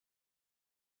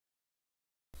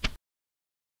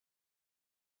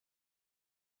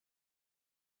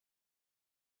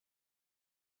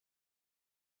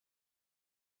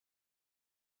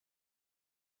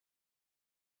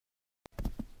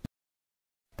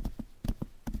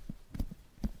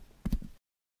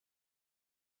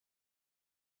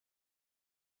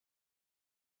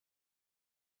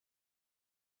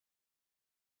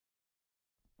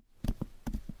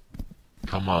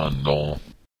 Come on, Noel.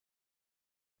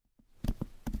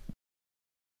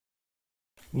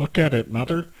 Look at it,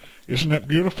 Mother. Isn't it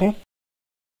beautiful?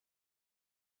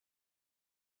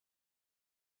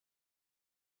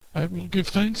 I will give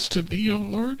thanks to thee, O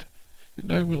Lord,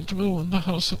 and I will dwell in the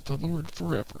house of the Lord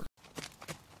forever.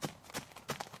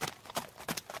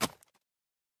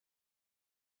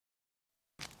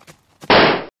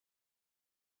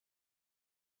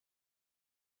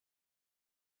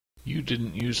 You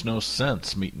didn't use no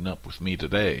sense meeting up with me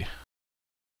today.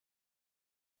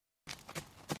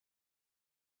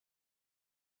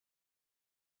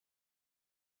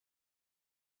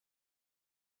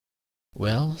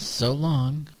 Well, so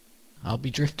long. I'll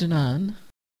be drifting on.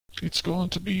 It's going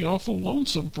to be awful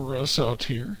lonesome for us out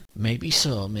here. Maybe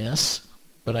so, miss.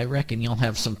 But I reckon you'll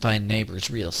have some fine neighbors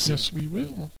real soon. Yes, we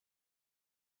will.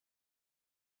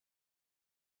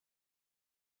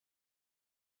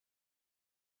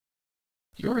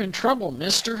 You're in trouble,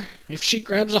 mister. If she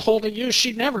grabs a hold of you,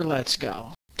 she never lets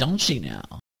go. Don't she now?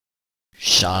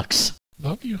 Shucks.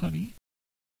 Love you, honey.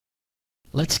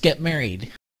 Let's get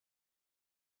married.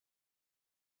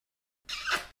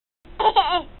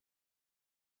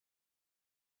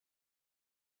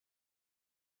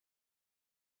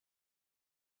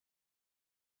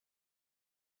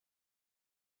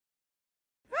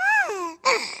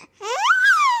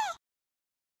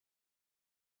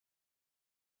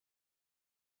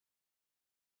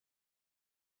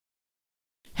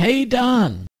 Hey,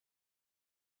 Don.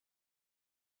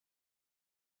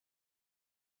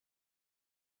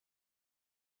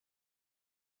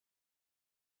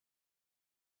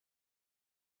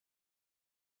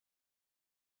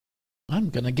 I'm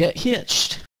gonna get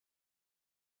hitched.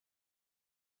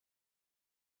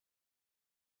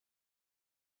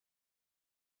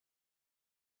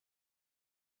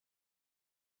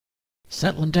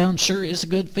 Settling down sure is a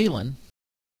good feeling.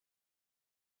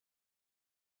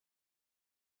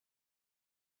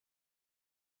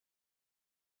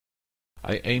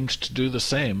 I aimed to do the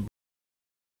same,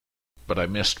 but I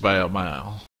missed by a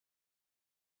mile.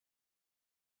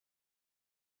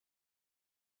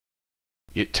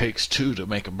 It takes two to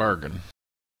make a bargain.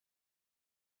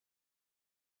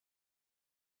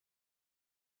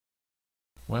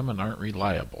 Women aren't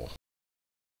reliable.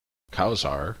 Cows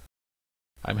are.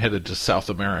 I'm headed to South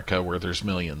America where there's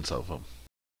millions of them.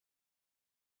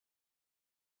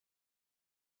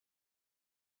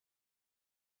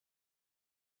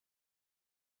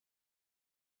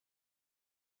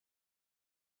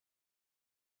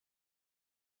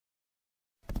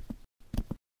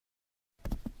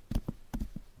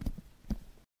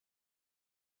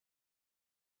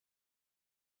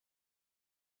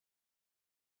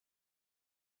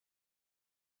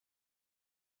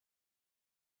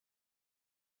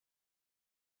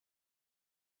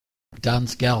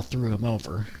 Don's gal threw him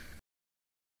over.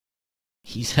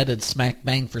 He's headed smack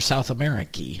bang for South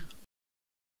America.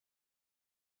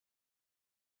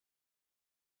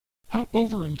 Hop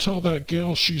over and tell that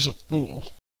gal she's a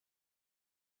fool.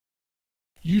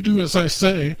 You do as I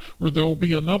say, or there'll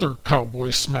be another cowboy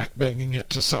smack-banging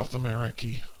it to South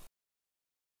America.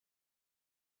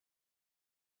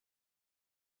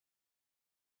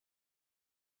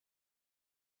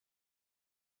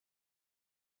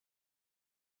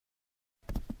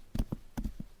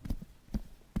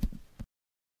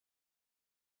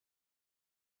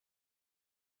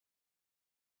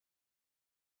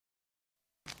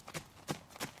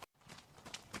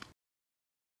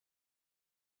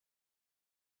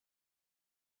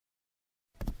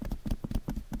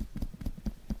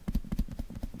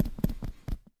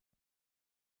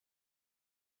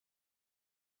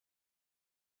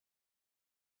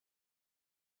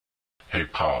 Hey,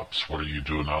 Pops, what are you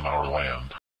doing on our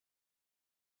land?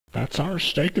 That's our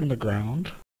stake in the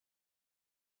ground.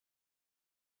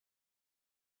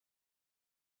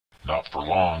 Not for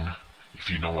long. If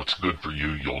you know what's good for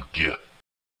you, you'll get.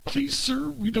 Please, sir,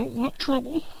 we don't want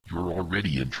trouble. You're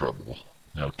already in trouble.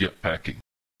 Now get packing,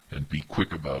 and be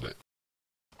quick about it.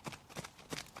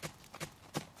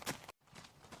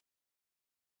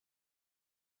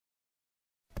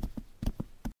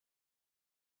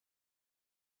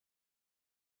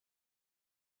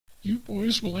 You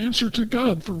boys will answer to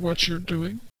God for what you're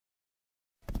doing.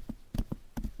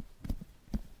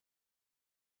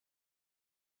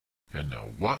 And now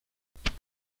what?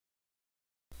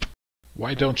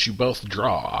 Why don't you both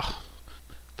draw?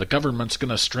 The government's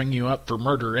gonna string you up for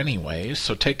murder anyway,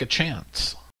 so take a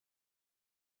chance.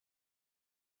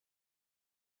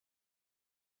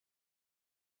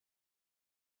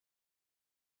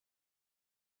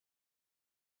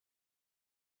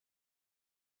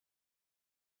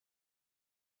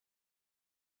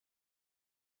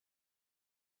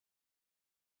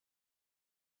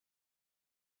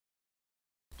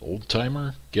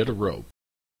 Old-timer, get a rope.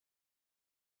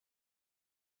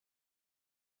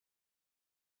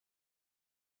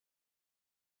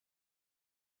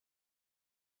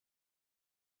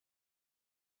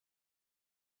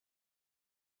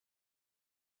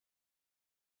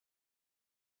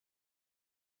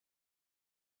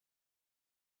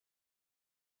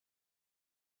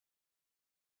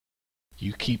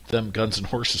 You keep them guns and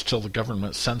horses till the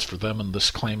government sends for them, and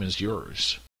this claim is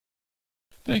yours.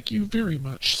 Thank you very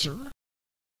much, sir.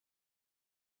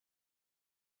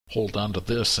 Hold on to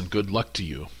this, and good luck to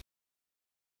you.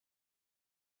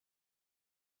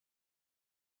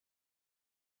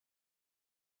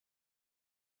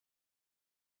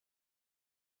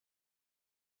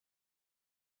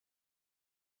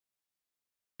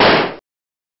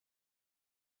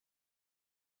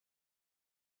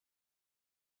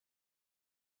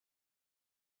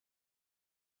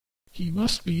 He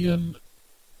must be an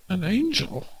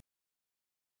angel.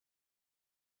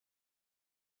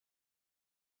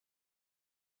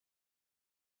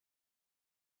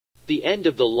 The end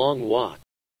of the long walk.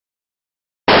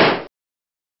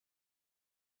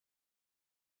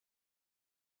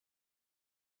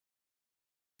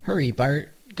 Hurry, Bart.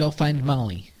 Go find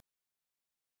Molly.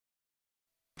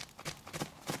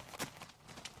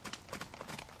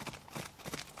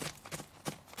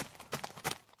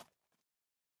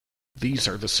 These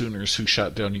are the Sooners who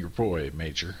shot down your boy,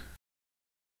 Major.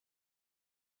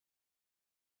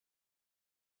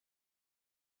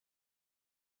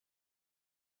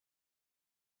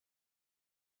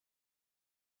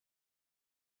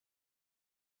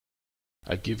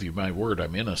 I give you my word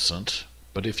I'm innocent,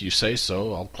 but if you say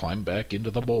so, I'll climb back into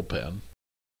the bullpen.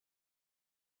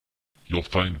 You'll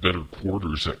find better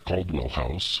quarters at Caldwell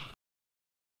House.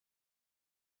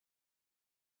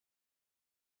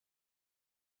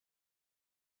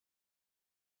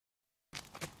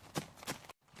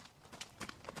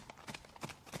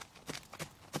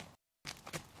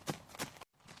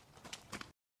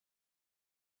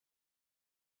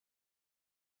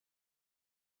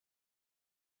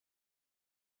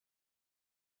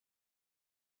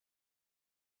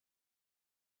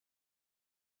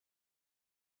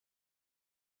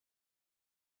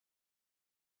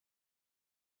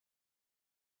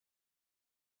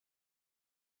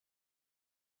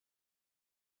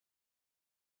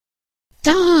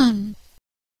 fun.